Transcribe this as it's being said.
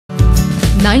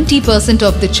90%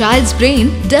 of the child's brain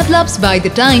develops by the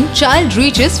time child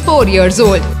reaches 4 years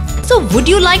old. So would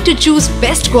you like to choose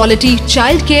best quality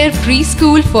childcare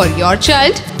preschool for your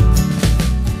child?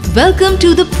 Welcome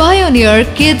to the Pioneer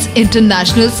Kids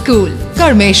International School,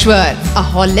 Kalmeshwar, a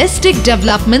holistic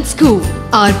development school.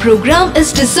 Our program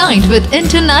is designed with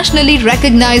internationally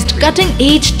recognized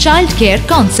cutting-edge childcare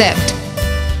concept,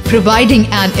 providing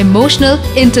an emotional,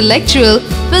 intellectual,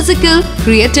 physical,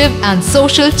 creative and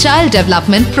social child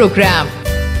development program.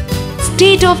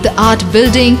 State-of-the-art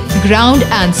building, ground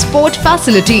and sport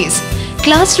facilities,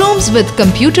 classrooms with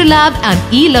computer lab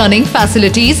and e-learning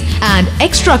facilities and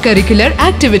extracurricular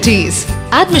activities.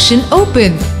 Admission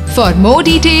open. For more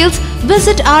details,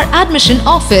 visit our admission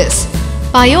office.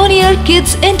 Pioneer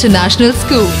Kids International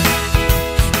School.